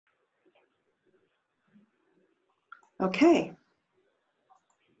Okay.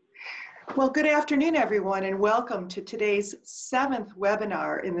 Well, good afternoon, everyone, and welcome to today's 7th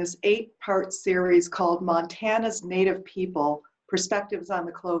webinar in this 8-part series called Montana's Native People, Perspectives on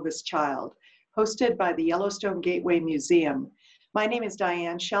the Clovis Child, hosted by the Yellowstone Gateway Museum. My name is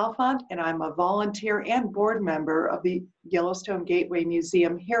Diane Chalfant, and I'm a volunteer and board member of the Yellowstone Gateway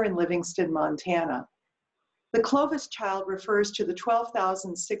Museum here in Livingston, Montana. The Clovis Child refers to the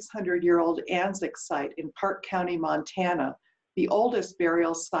 12,600-year-old Anzick Site in Park County, Montana, the oldest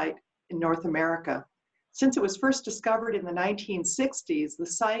burial site in North America. Since it was first discovered in the 1960s, the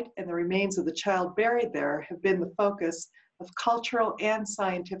site and the remains of the child buried there have been the focus of cultural and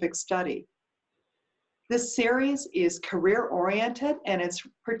scientific study. This series is career-oriented, and it's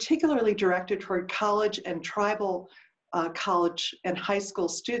particularly directed toward college and tribal college and high school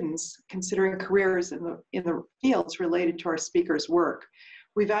students considering careers in the fields related to our speakers' work.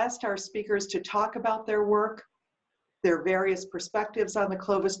 We've asked our speakers to talk about their work, their various perspectives on the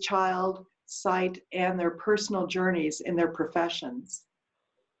Clovis Child site, and their personal journeys in their professions.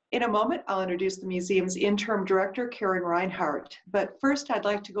 In a moment, I'll introduce the museum's interim director, Karen Reinhardt. But first, I'd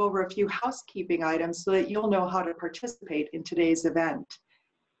like to go over a few housekeeping items so that you'll know how to participate in today's event.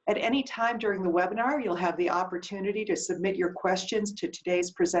 At any time during the webinar, you'll have the opportunity to submit your questions to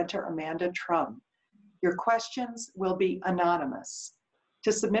today's presenter, Amanda Trum. Your questions will be anonymous.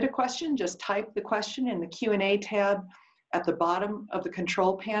 To submit a question, just type the question in the Q&A tab at the bottom of the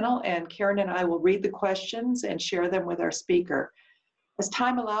control panel, and Karen and I will read the questions and share them with our speaker. As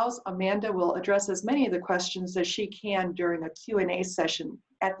time allows, Amanda will address as many of the questions as she can during a Q&A session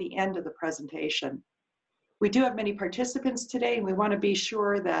at the end of the presentation. We do have many participants today, and we want to be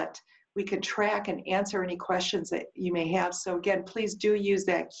sure that we can track and answer any questions that you may have. So again, please do use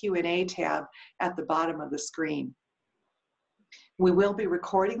that Q&A tab at the bottom of the screen. We will be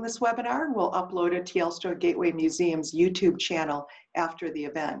recording this webinar. We'll upload it to Yellowstone Gateway Museum's YouTube channel after the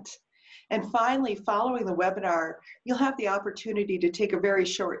event. And finally, following the webinar, you'll have the opportunity to take a very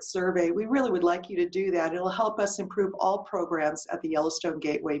short survey. We really would like you to do that. It'll help us improve all programs at the Yellowstone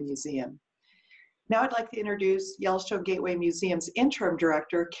Gateway Museum. Now I'd like to introduce Yellowstone Gateway Museum's interim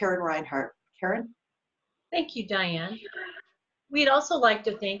director, Karen Reinhardt. Karen? Thank you, Diane. We'd also like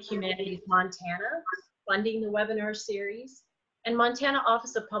to thank Humanities Montana for funding the webinar series, and Montana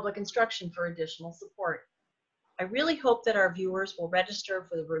Office of Public Instruction for additional support. I really hope that our viewers will register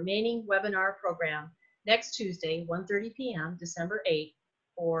for the remaining webinar program next Tuesday, 1:30 p.m., December 8th,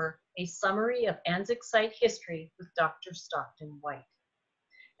 for a summary of Anzick Site history with Dr. Stockton White.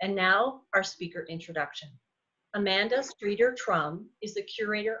 And now, our speaker introduction. Amanda Streeter Trum is the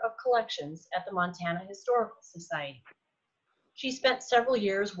Curator of Collections at the Montana Historical Society. She spent several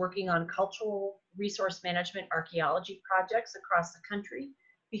years working on cultural resource management archaeology projects across the country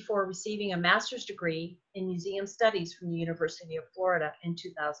before receiving a master's degree in museum studies from the University of Florida in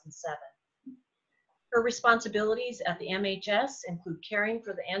 2007. Her responsibilities at the MHS include caring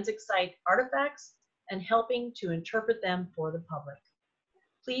for the Anzick Site artifacts and helping to interpret them for the public.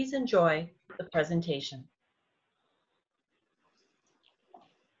 Please enjoy the presentation.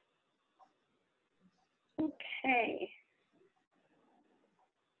 Okay.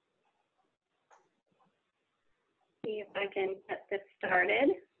 See if I can get this started.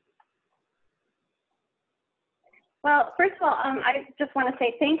 Well, first of all, I just want to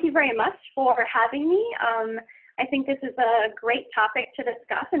say thank you very much for having me. I think this is a great topic to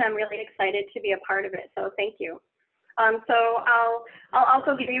discuss, and I'm really excited to be a part of it, so thank you. So I'll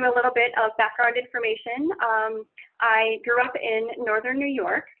also give you a little bit of background information. I grew up in northern New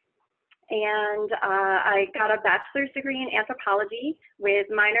York, and I got a bachelor's degree in anthropology with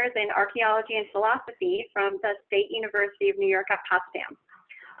minors in archaeology and philosophy from the State University of New York at Potsdam.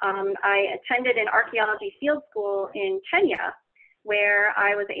 I attended an archaeology field school in Kenya, where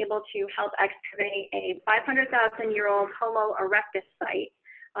I was able to help excavate a 500,000-year-old Homo erectus site.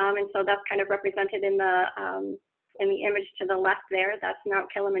 And so that's kind of represented in the image to the left there. That's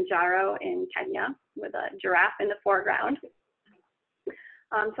Mount Kilimanjaro in Kenya with a giraffe in the foreground.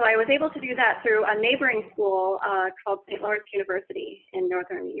 So I was able to do that through a neighboring school called St. Lawrence University in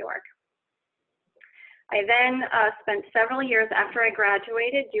northern New York. I then spent several years after I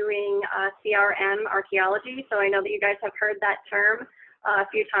graduated doing CRM archaeology. So I know that you guys have heard that term a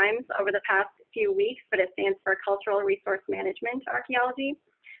few times over the past few weeks, but it stands for Cultural Resource Management Archaeology.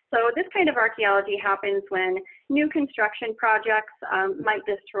 So this kind of archaeology happens when new construction projects might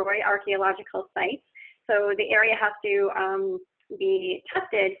destroy archaeological sites. So the area has to be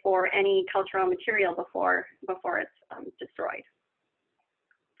tested for any cultural material before it's destroyed.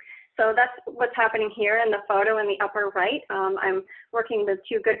 So that's what's happening here in the photo in the upper right. I'm working with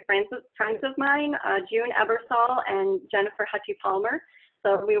two good friends of mine, June Ebersol and Jennifer Hutchie Palmer.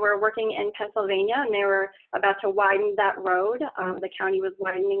 So we were working in Pennsylvania, and they were about to widen that road. The county was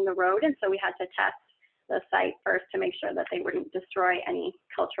widening the road, and so we had to test the site first to make sure that they wouldn't destroy any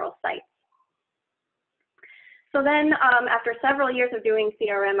cultural sites. So then after several years of doing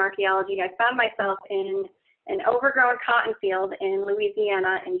CRM archaeology, I found myself in an overgrown cotton field in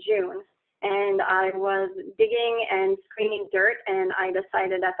Louisiana in June. And I was digging and screening dirt, and I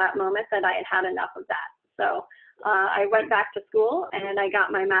decided at that moment that I had had enough of that. So I went back to school, and I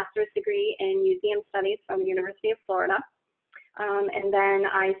got my master's degree in museum studies from the University of Florida. And then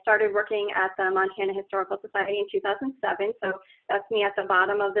I started working at the Montana Historical Society in 2007. So that's me at the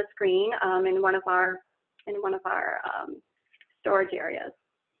bottom of the screen in one of our storage areas.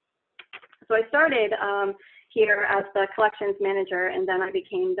 So I started here as the collections manager, and then I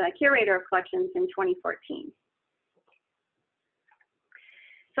became the curator of collections in 2014.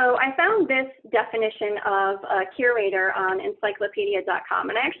 So I found this definition of a curator on encyclopedia.com,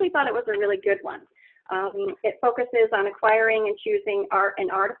 and I actually thought it was a really good one. It focuses on acquiring and choosing art and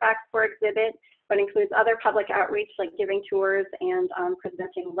artifacts for exhibit, but includes other public outreach like giving tours and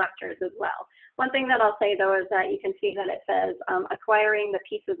presenting lectures as well. One thing that I'll say though is that you can see that it says acquiring the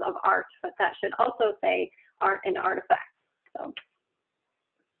pieces of art, but that should also say art and artifacts. So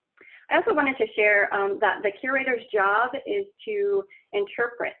I also wanted to share that the curator's job is to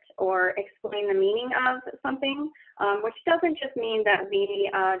interpret or explain the meaning of something, which doesn't just mean that we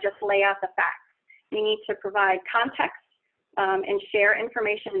just lay out the facts. We need to provide context and share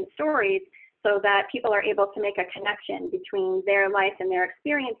information and stories so that people are able to make a connection between their life and their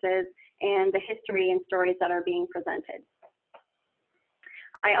experiences and the history and stories that are being presented.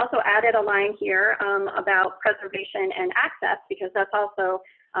 I also added a line here about preservation and access, because that's also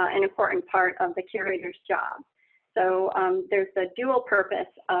an important part of the curator's job. So there's the dual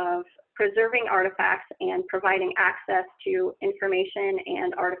purpose of preserving artifacts and providing access to information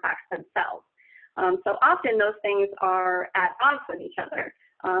and artifacts themselves. So often those things are at odds with each other,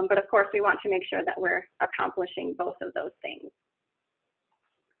 but of course we want to make sure that we're accomplishing both of those things.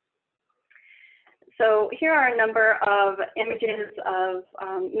 So here are a number of images of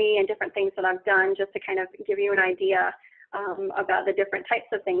me and different things that I've done, just to kind of give you an idea about the different types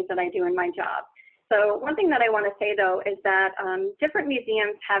of things that I do in my job. So one thing that I want to say though is that different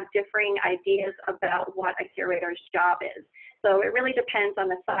museums have differing ideas about what a curator's job is. So it really depends on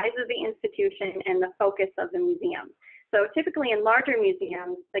the size of the institution and the focus of the museum. So typically in larger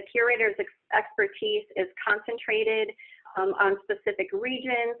museums, the curator's expertise is concentrated on specific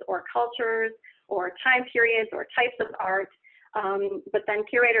regions or cultures or time periods or types of art. But then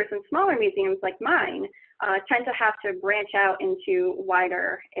curators in smaller museums like mine tend to have to branch out into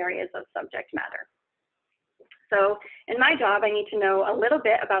wider areas of subject matter. So in my job, I need to know a little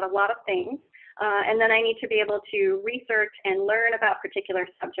bit about a lot of things, and then I need to be able to research and learn about particular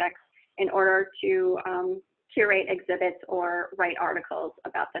subjects in order to curate exhibits or write articles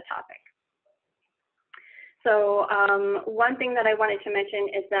about the topic. So one thing that I wanted to mention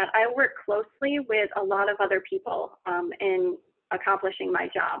is that I work closely with a lot of other people in accomplishing my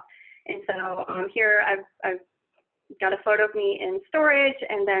job. And so here I've got a photo of me in storage,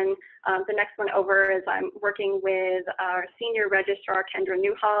 and then the next one over is I'm working with our senior registrar, Kendra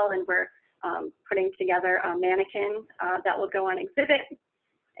Newhall, and we're putting together a mannequin that will go on exhibit.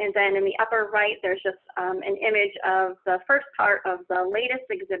 And then in the upper right, there's just an image of the first part of the latest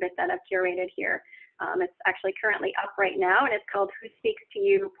exhibit that I've curated here. It's actually currently up right now, and it's called Who Speaks to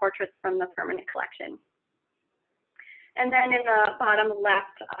You? Portraits from the Permanent Collection. And then in the bottom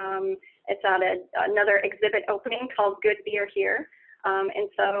left, it's at another exhibit opening called Good Beer Here. And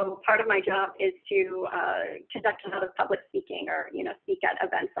so part of my job is to conduct a lot of public speaking, or speak at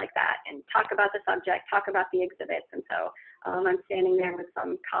events like that and talk about the subject, talk about the exhibits. And so I'm standing there with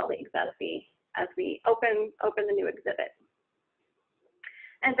some colleagues as we open the new exhibit.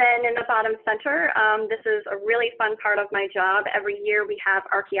 And then in the bottom center, this is a really fun part of my job. Every year we have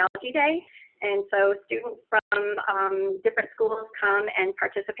Archaeology Day. And so students from different schools come and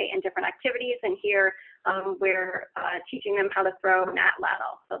participate in different activities. And here we're teaching them how to throw an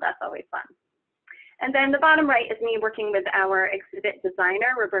atlatl. So that's always fun. And then the bottom right is me working with our exhibit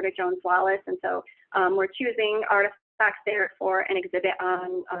designer, Roberta Jones-Wallace. And so we're choosing artifacts there for an exhibit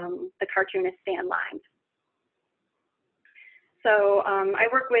on the cartoonist Stan Lines. So I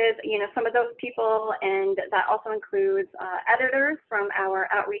work with some of those people, and that also includes editors from our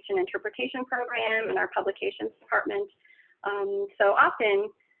outreach and interpretation program and our publications department. So often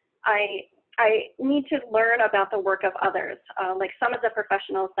I I need to learn about the work of others, like some of the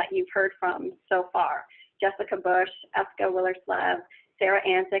professionals that you've heard from so far, Jessica Bush, Eska Willerslev, Sarah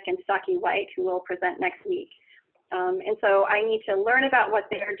Anzick, and Saki White, who will present next week. And so I need to learn about what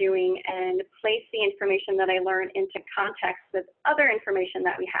they're doing and place the information that I learn into context with other information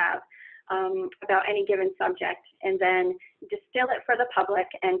that we have about any given subject, and then distill it for the public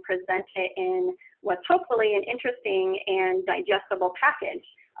and present it in what's hopefully an interesting and digestible package,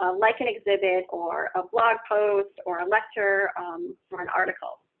 like an exhibit or a blog post or a lecture or an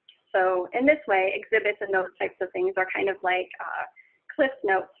article. So in this way, exhibits and those types of things are kind of like cliff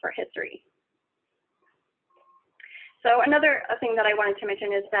notes for history. So another thing that I wanted to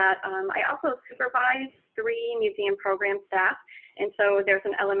mention is that I also supervise 3 museum program staff, and so there's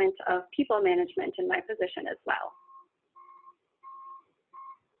an element of people management in my position as well.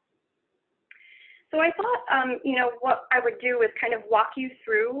 So I thought, you know, what I would do is kind of walk you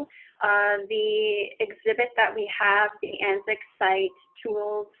through the exhibit that we have the Anzick Site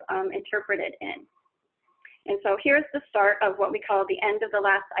tools interpreted in. And so here's the start of what we call the End of the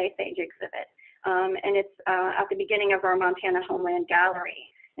Last Ice Age exhibit. And it's at the beginning of our Montana Homeland Gallery.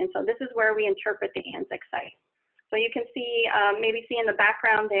 And so this is where we interpret the Anzick Site. So you can see, maybe see in the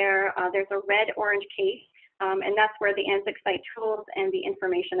background there, there's a red-orange case, and that's where the Anzick Site tools and the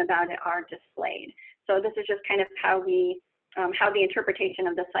information about it are displayed. So this is just kind of how we, how the interpretation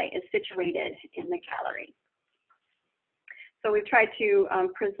of the site is situated in the gallery. So we've tried to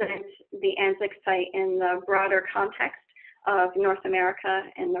present the Anzick Site in the broader context of North America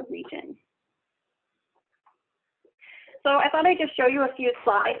and the region. So I thought I'd just show you a few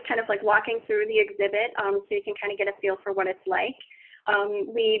slides, kind of like walking through the exhibit so you can kind of get a feel for what it's like.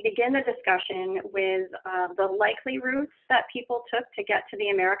 We begin the discussion with the likely routes that people took to get to the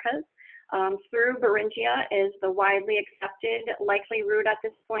Americas. Through Beringia is the widely accepted likely route at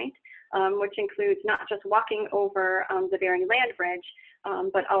this point, which includes not just walking over the Bering Land Bridge,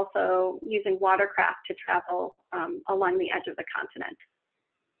 but also using watercraft to travel along the edge of the continent.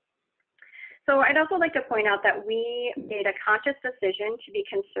 So I'd also like to point out that we made a conscious decision to be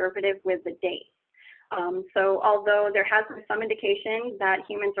conservative with the dates. So although there has been some indication that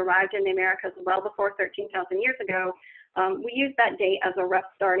humans arrived in the Americas well before 13,000 years ago, we use that date as a rough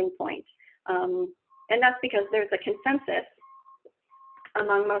starting point. And that's because there's a consensus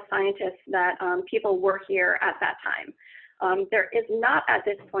among most scientists that people were here at that time. There is not at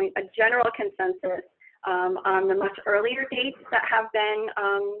this point a general consensus on the much earlier dates that have been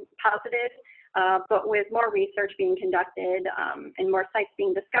posited, but with more research being conducted and more sites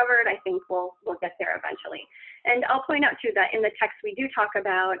being discovered, I think we'll get there eventually. And I'll point out too that in the text we do talk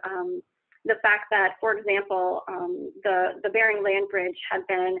about the fact that, for example, the Bering Land Bridge had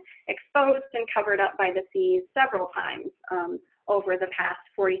been exposed and covered up by the seas several times over the past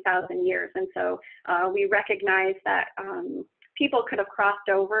 40,000 years. And so we recognize that people could have crossed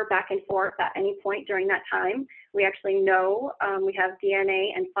over back and forth at any point during that time. We actually know we have DNA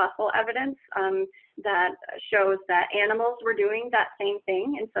and fossil evidence that shows that animals were doing that same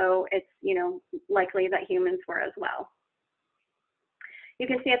thing. And so it's, you know, likely that humans were as well. You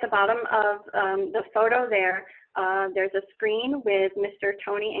can see at the bottom of the photo there, there's a screen with Mr.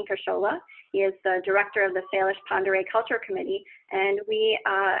 Tony Inkashola. He is the director of the Salish Pend Oreille Culture Committee, and we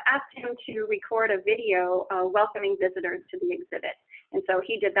asked him to record a video welcoming visitors to the exhibit. And so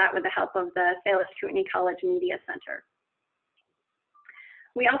he did that with the help of the Salish Kootenai College Media Center.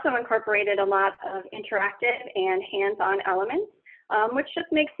 We also incorporated a lot of interactive and hands-on elements, which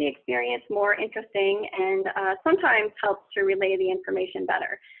just makes the experience more interesting and sometimes helps to relay the information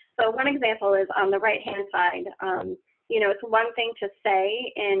better. So one example is on the right-hand side. You know, it's one thing to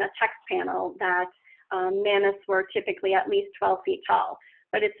say in a text panel that mammoths were typically at least 12 feet tall,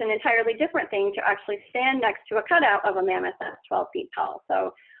 but it's an entirely different thing to actually stand next to a cutout of a mammoth that's 12 feet tall.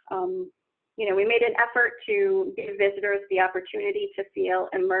 So, you know, we made an effort to give visitors the opportunity to feel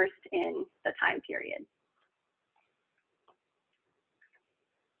immersed in the time period.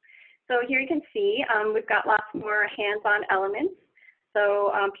 So here you can see we've got lots more hands-on elements.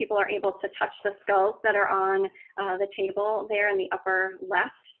 So people are able to touch the skulls that are on the table there in the upper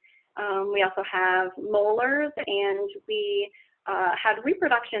left. We also have molars, and we had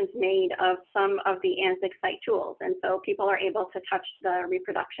reproductions made of some of the Anzick Site tools. And so people are able to touch the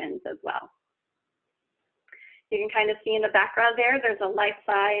reproductions as well. You can kind of see in the background there, there's a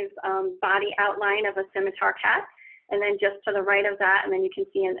life-size body outline of a scimitar cat. And then just to the right of that, and then you can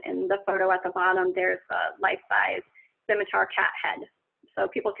see in the photo at the bottom, there's a life-size scimitar cat head. So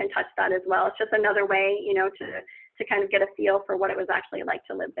people can touch that as well. It's just another way, you know, to kind of get a feel for what it was actually like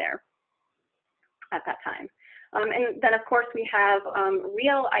to live there at that time. And then, of course, we have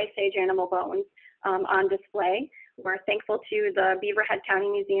real Ice Age animal bones on display. We're thankful to the Beaverhead County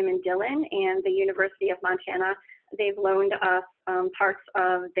Museum in Dillon and the University of Montana. They've loaned us parts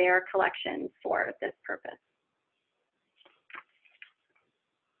of their collections for this purpose.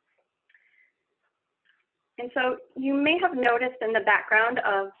 And so you may have noticed in the background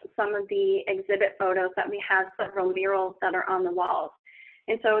of some of the exhibit photos that we have several murals that are on the walls.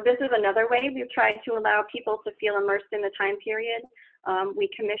 And so this is another way we've tried to allow people to feel immersed in the time period. We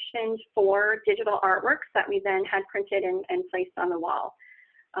commissioned 4 digital artworks that we then had printed and placed on the wall.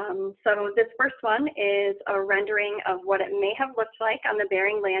 So this first one is a rendering of what it may have looked like on the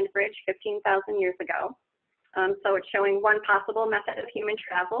Bering Land Bridge 15,000 years ago. So it's showing one possible method of human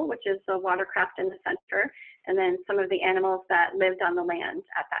travel, which is the watercraft in the center, and then some of the animals that lived on the land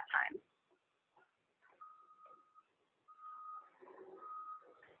at that time.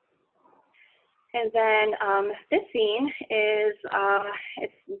 And then this scene is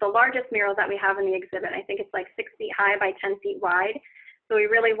it's the largest mural that we have in the exhibit. I think it's like 6 feet high by 10 feet wide. So we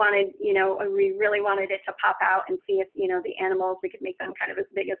really wanted, we really wanted it to pop out and see if, the animals, we could make them kind of as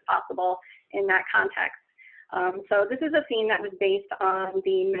big as possible in that context. So this is a scene that was based on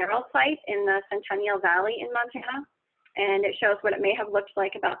the Merrill site in the Centennial Valley in Montana. And it shows what it may have looked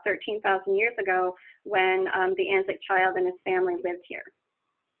like about 13,000 years ago when the Anzick child and his family lived here.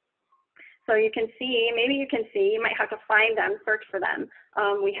 So you can see, maybe you can see, you might have to find them, search for them.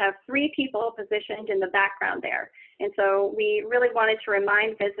 We have 3 people positioned in the background there. And so we really wanted to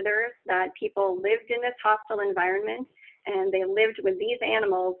remind visitors that people lived in this hostile environment and they lived with these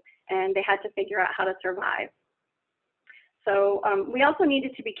animals and they had to figure out how to survive. So we also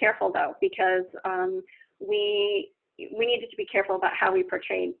needed to be careful though, because we needed to be careful about how we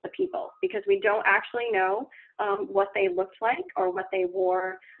portrayed the people, because we don't actually know what they looked like or what they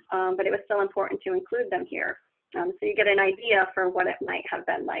wore, but it was still important to include them here. So you get an idea for what it might have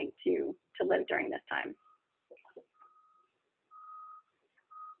been like to live during this time.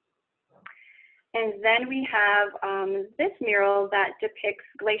 And then we have this mural that depicts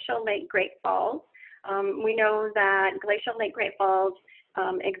Glacial Lake Great Falls. We know that Glacial Lake Great Falls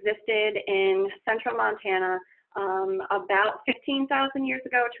existed in central Montana about 15,000 years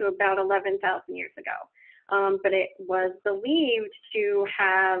ago to about 11,000 years ago. But it was believed to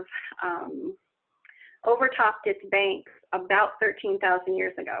have overtopped its banks about 13,000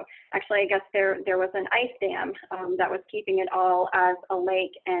 years ago. Actually, I guess there was an ice dam that was keeping it all as a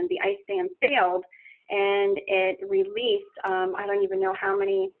lake, and the ice dam failed, and it released, I don't even know how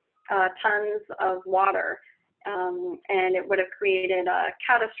many tons of water, and it would have created a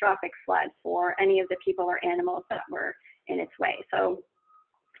catastrophic flood for any of the people or animals that were in its way. So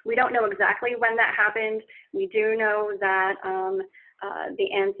we don't know exactly when that happened. We do know that the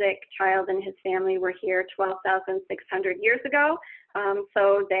Anzick child and his family were here 12,600 years ago.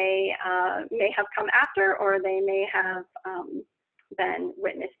 So they may have come after, or they may have been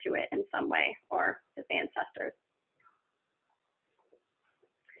witness to it in some way, or his ancestors.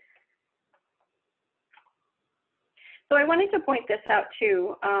 So I wanted to point this out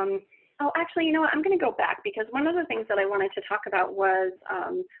too. Oh, actually, you know what? I'm going to go back, because one of the things that I wanted to talk about was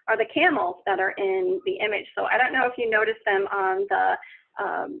are the camels that are in the image. So I don't know if you noticed them on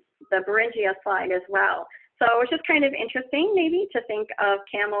the Beringia slide as well. So it's just kind of interesting maybe to think of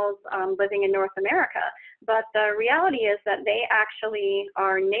camels living in North America, but the reality is that they actually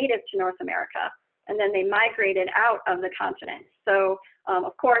are native to North America, and then they migrated out of the continent. So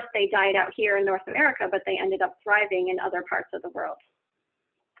of course they died out here in North America, but they ended up thriving in other parts of the world.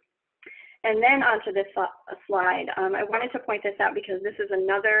 And then onto this slide, I wanted to point this out because this is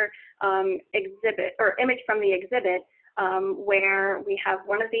another exhibit or image from the exhibit where we have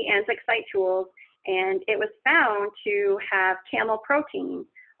one of the Anzick Site tools, and it was found to have camel protein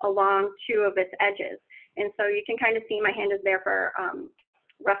along 2 of its edges. And so you can kind of see, my hand is there for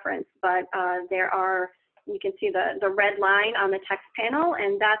reference, but you can see the red line on the text panel,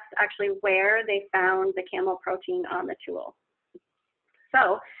 and that's actually where they found the camel protein on the tool.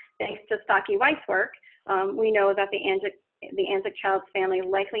 So thanks to Stocky White's work, we know that the Anzick child's family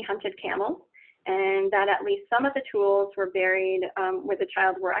likely hunted camels, and that at least some of the tools were buried with the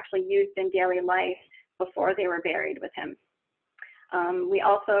child were actually used in daily life before they were buried with him. We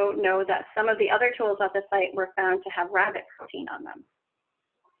also know that some of the other tools at the site were found to have rabbit protein on them.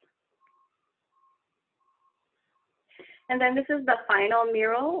 And then this is the final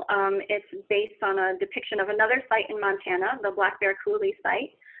mural. It's based on a depiction of another site in Montana, the Black Bear Coulee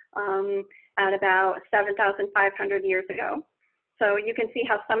site, at about 7,500 years ago. So you can see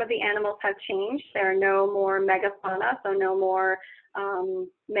how some of the animals have changed. There are no more megafauna, so no more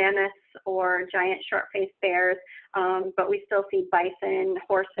mammoths or giant short-faced bears, but we still see bison,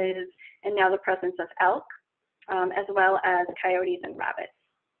 horses, and now the presence of elk, as well as coyotes and rabbits.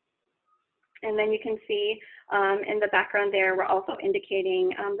 And then you can see in the background there, we're also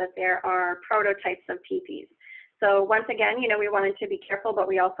indicating that there are prototypes of teepees. So once again, we wanted to be careful, but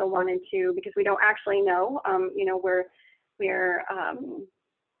we also wanted to, because we don't actually know,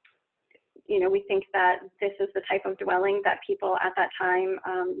 we think that this is the type of dwelling that people at that time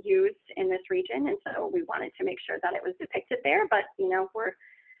used in this region, and so we wanted to make sure that it was depicted there, but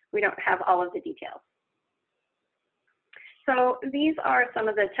we don't have all of the details. So these are some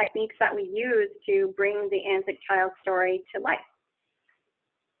of the techniques that we use to bring the Anzick child story to life.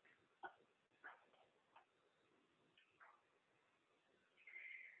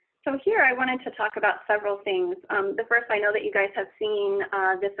 So here I wanted to talk about several things. The first, I know that you guys have seen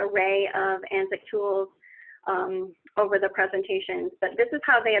this array of Anzick tools over the presentations, but this is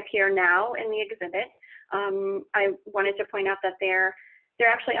how they appear now in the exhibit. I wanted to point out that they're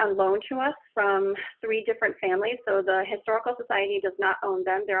actually on loan to us from 3 different families. So the Historical Society does not own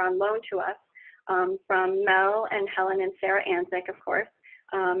them. They're on loan to us from Mel and Helen and Sarah Anzick, of course.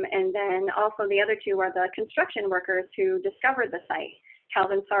 And then also the other 2 are the construction workers who discovered the site,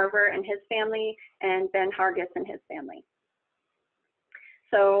 Calvin Sarver and his family, and Ben Hargis and his family.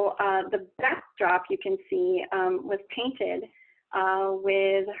 So the backdrop you can see was painted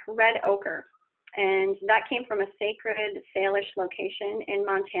with red ochre. And that came from a sacred Salish location in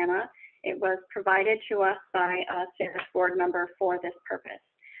Montana. It was provided to us by a Salish board member for this purpose.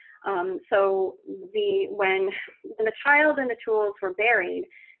 So when the child and the tools were buried,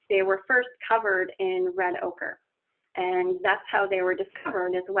 they were first covered in red ochre. And that's how they were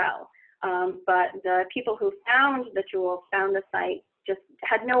discovered as well. But the people who found the tools, found the site, just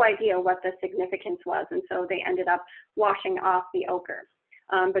had no idea what the significance was. And so they ended up washing off the ochre.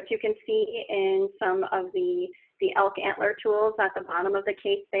 But you can see in some of the elk antler tools at the bottom of the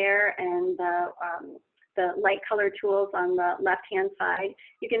case there, and the light colored tools on the left-hand side,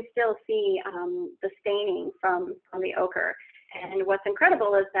 you can still see the staining from the ochre. And what's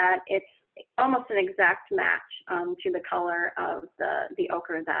incredible is that it's almost an exact match to the color of the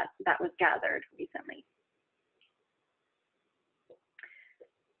ochre that was gathered recently.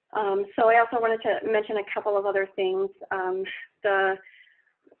 So I also wanted to mention a couple of other things.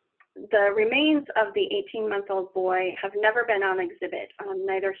 The remains of the 18-month-old boy have never been on exhibit,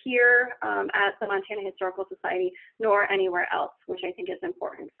 neither here at the Montana Historical Society nor anywhere else, which I think is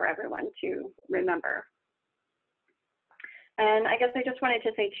important for everyone to remember. And I guess I just wanted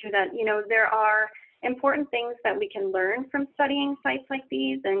to say too that, there are important things that we can learn from studying sites like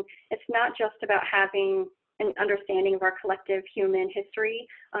these, and it's not just about having an understanding of our collective human history,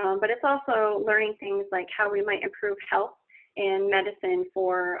 but it's also learning things like how we might improve health and medicine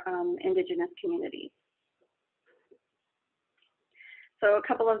for Indigenous communities. So a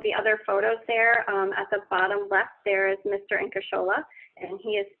couple of the other photos there, at the bottom left, there is Mr. Nkashola, and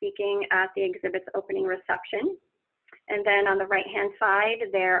he is speaking at the exhibit's opening reception. And then on the right-hand side,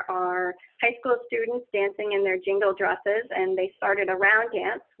 there are high school students dancing in their jingle dresses, and they started a round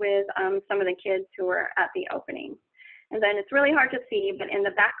dance with some of the kids who were at the opening. And then it's really hard to see, but in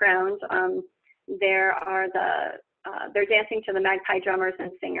the background, there are they're dancing to the magpie drummers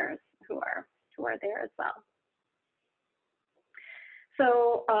and singers who are there as well.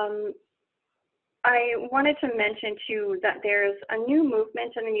 So I wanted to mention too that there's a new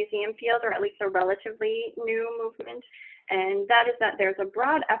movement in the museum field, or at least a relatively new movement, and that is that there's a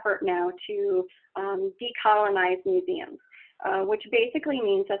broad effort now to decolonize museums, which basically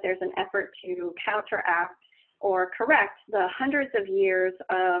means that there's an effort to counteract or correct the hundreds of years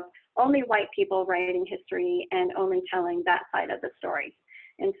of only white people writing history and only telling that side of the story.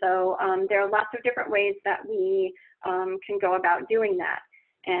 And so there are lots of different ways that we can go about doing that.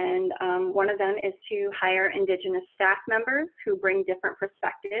 And one of them is to hire Indigenous staff members who bring different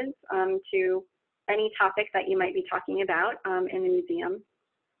perspectives to any topic that you might be talking about in the museum.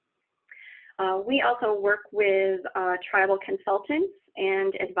 We also work with tribal consultants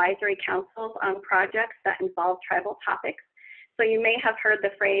and advisory councils on projects that involve tribal topics. So you may have heard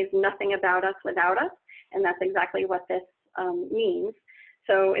the phrase, nothing about us without us, and that's exactly what this means.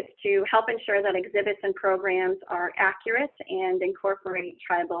 So it's to help ensure that exhibits and programs are accurate and incorporate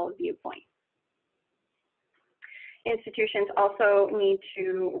tribal viewpoints. Institutions also need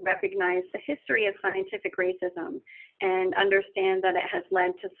to recognize the history of scientific racism and understand that it has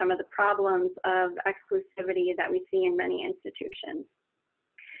led to some of the problems of exclusivity that we see in many institutions.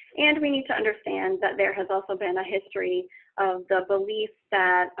 And we need to understand that there has also been a history of the belief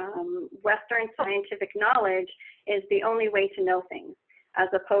that Western scientific knowledge is the only way to know things, as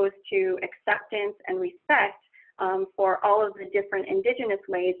opposed to acceptance and respect for all of the different indigenous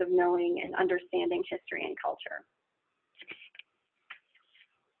ways of knowing and understanding history and culture.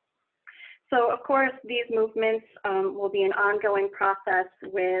 So of course, these movements will be an ongoing process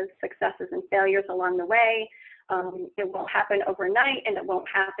with successes and failures along the way. It won't happen overnight, and it won't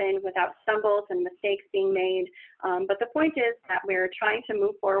happen without stumbles and mistakes being made. But the point is that we're trying to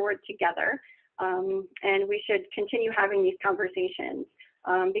move forward together, and we should continue having these conversations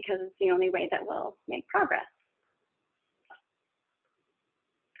because it's the only way that we'll make progress.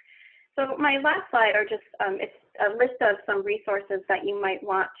 So my last slide are just, it's a list of some resources that you might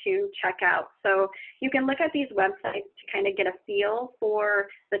want to check out. So you can look at these websites to kind of get a feel for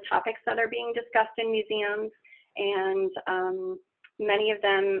the topics that are being discussed in museums, and many of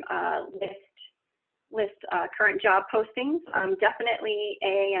them list current job postings. Definitely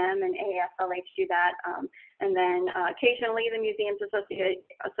AAM and AASLH do that, and then occasionally the Museums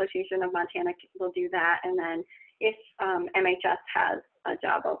Association of Montana will do that, and then if MHS has a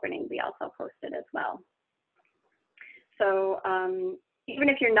job opening, we also post it as well. So even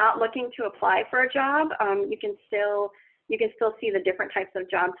if you're not looking to apply for a job, you can still see the different types of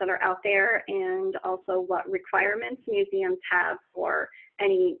jobs that are out there, and also what requirements museums have for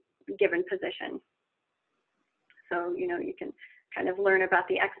any given position. So, you know, you can kind of learn about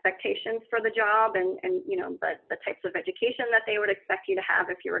the expectations for the job, and you know, the types of education that they would expect you to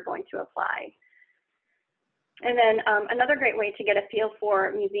have if you were going to apply. And then another great way to get a feel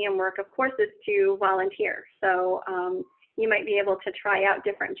for museum work, of course, is to volunteer. So you might be able to try out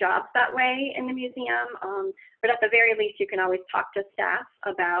different jobs that way in the museum, but at the very least, you can always talk to staff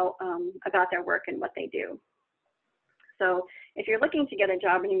about their work and what they do. So if you're looking to get a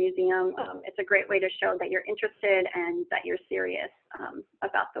job in a museum, it's a great way to show that you're interested and that you're serious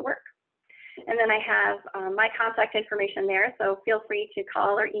about the work. And then I have my contact information there, so feel free to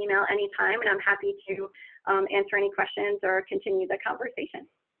call or email anytime, and I'm happy to answer any questions or continue the conversation.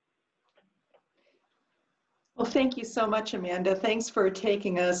 Well, thank you so much, Amanda. Thanks for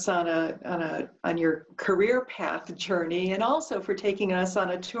taking us on your career path journey, and also for taking us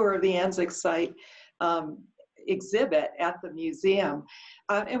on a tour of the Anzick Site exhibit at the museum.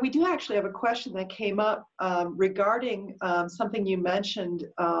 And we do actually have a question that came up regarding something you mentioned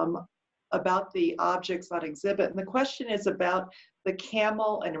about the objects on exhibit. And the question is about the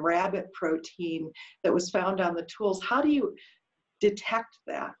camel and rabbit protein that was found on the tools. How do you detect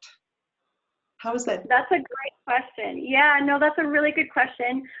that? How is that? That's a great question. Yeah, no, that's a really good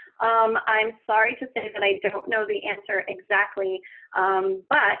question. I'm sorry to say that I don't know the answer exactly,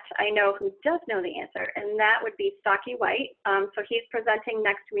 but I know who does know the answer, and that would be Stocky White. So he's presenting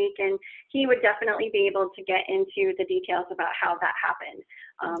next week, and he would definitely be able to get into the details about how that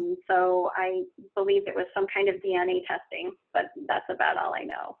happened. So I believe it was some kind of DNA testing, but that's about all I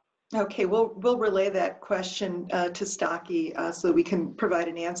know. Okay, we'll relay that question to Stocky so we can provide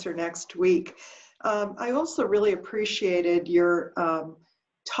an answer next week. I also really appreciated your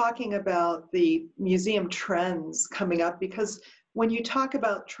talking about the museum trends coming up, because when you talk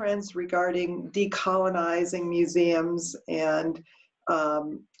about trends regarding decolonizing museums and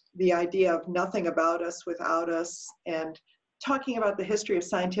the idea of nothing about us without us, and talking about the history of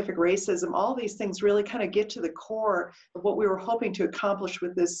scientific racism, all these things really kind of get to the core of what we were hoping to accomplish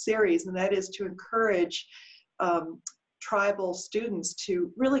with this series, and that is to encourage tribal students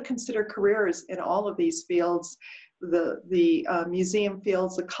to really consider careers in all of these fields, the museum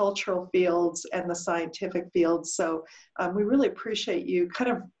fields, the cultural fields, and the scientific fields. So we really appreciate you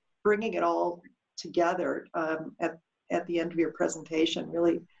kind of bringing it all together at the end of your presentation.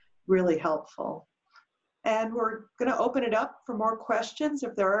 Really, really helpful. And we're going to open it up for more questions.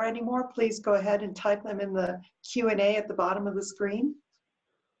 If there are any more, please go ahead and type them in the Q&A at the bottom of the screen.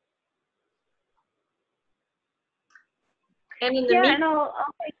 And in the yeah, and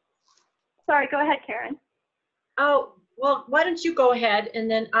sorry, go ahead, Karen. Oh, well, why don't you go ahead, and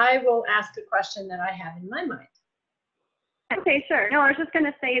then I will ask a question that I have in my mind. Okay, sure. No, I was just going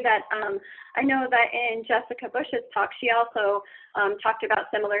to say that I know that in Jessica Bush's talk, she also talked about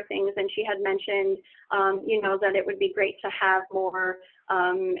similar things, and she had mentioned, you know, that it would be great to have more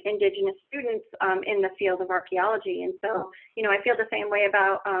Indigenous students in the field of archaeology. And so, you know, I feel the same way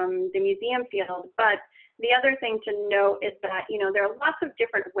about the museum field. But the other thing to note is that, you know, there are lots of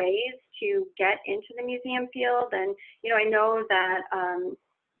different ways to get into the museum field. And, you know, I know that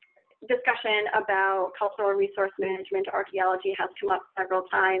discussion about cultural resource management, archaeology has come up several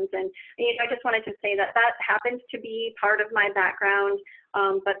times. And I just wanted to say that that happens to be part of my background,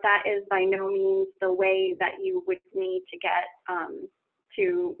 but that is by no means the way that you would need to get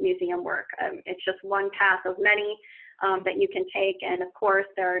to museum work. It's just one path of many that you can take. And of course,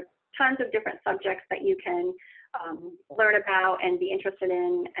 there are tons of different subjects that you can learn about and be interested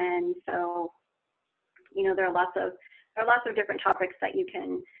in. And so, there are lots of different topics that you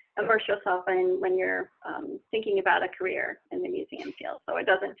can immerse yourself in when you're thinking about a career in the museum field. So it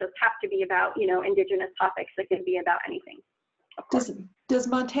doesn't just have to be about, Indigenous topics. It can be about anything. Does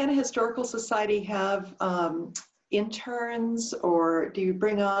Montana Historical Society have interns, or do you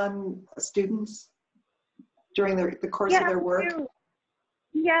bring on students during the course of their work?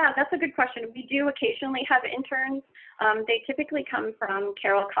 Yeah, that's a good question. We do occasionally have interns. They typically come from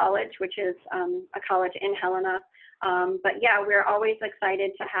Carroll College, which is a college in Helena. But yeah, we're always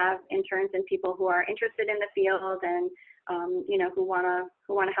excited to have interns and people who are interested in the field and who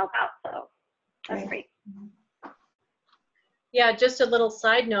wanna help out. So that's great. Yeah, just a little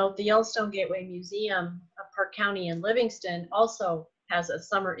side note: the Yellowstone Gateway Museum of Park County in Livingston also has a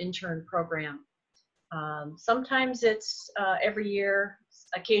summer intern program. Sometimes it's every year,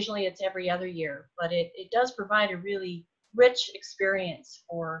 occasionally it's every other year, but it does provide a really rich experience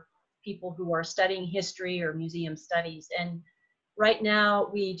for people who are studying history or museum studies. And right now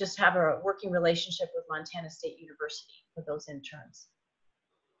we just have a working relationship with Montana State University for those interns.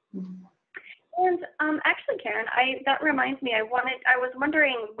 And actually, Karen, that reminds me, I was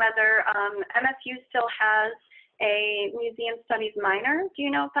wondering whether MSU still has a museum studies minor. Do you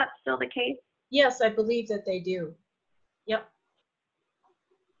know if that's still the case? Yes, I believe that they do. Yep.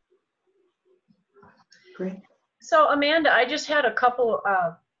 Great. So Amanda, I just had a couple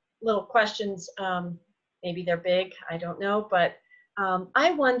little questions. Maybe they're big, I don't know, but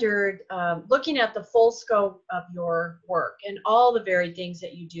I wondered, looking at the full scope of your work and all the varied things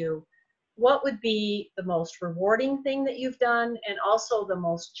that you do, what would be the most rewarding thing that you've done and also the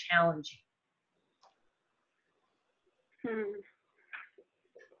most challenging?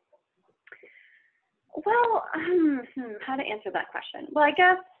 Well, how to answer that question? Well, I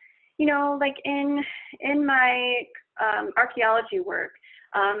guess, like in my archaeology work,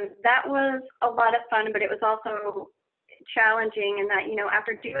 that was a lot of fun, but it was also challenging in that,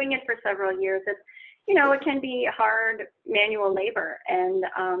 after doing it for several years, it's, it can be hard manual labor. And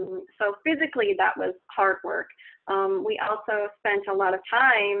so physically that was hard work. We also spent a lot of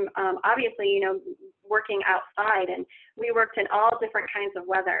time, obviously, working outside, and we worked in all different kinds of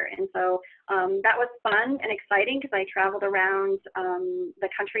weather. And so that was fun and exciting because I traveled around the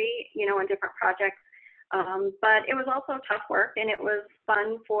country, on different projects. But it was also tough work, and it was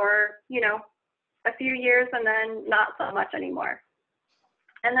fun for, a few years and then not so much anymore.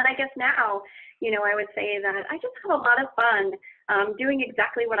 And then I guess now, I would say that I just have a lot of fun doing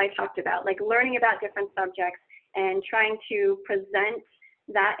exactly what I talked about, like learning about different subjects and trying to present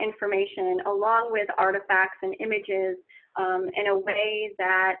that information along with artifacts and images in a way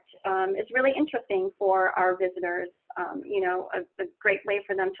that is really interesting for our visitors, a great way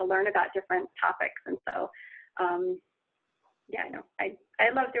for them to learn about different topics. And so, yeah, I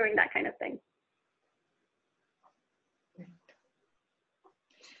love doing that kind of thing.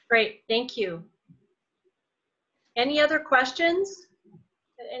 Great, thank you. Any other questions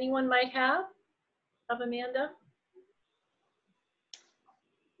that anyone might have of Amanda?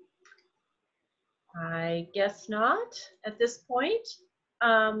 I guess not at this point.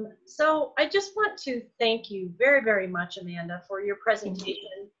 So I just want to thank you very, very much, Amanda, for your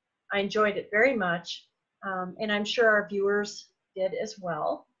presentation. I enjoyed it very much, and I'm sure our viewers did as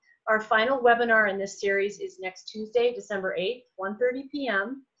well. Our final webinar in this series is next Tuesday, December 8th, 1:30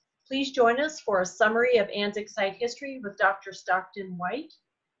 p.m. Please join us for a summary of Anzick Site history with Dr. Stockton White.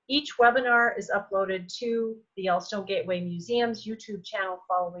 Each webinar is uploaded to the Yellowstone Gateway Museum's YouTube channel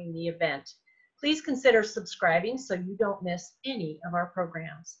following the event. Please consider subscribing so you don't miss any of our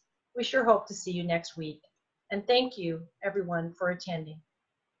programs. We sure hope to see you next week. And thank you, everyone, for attending.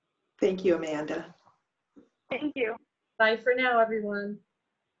 Thank you, Amanda. Thank you. Bye for now, everyone.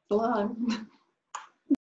 So long.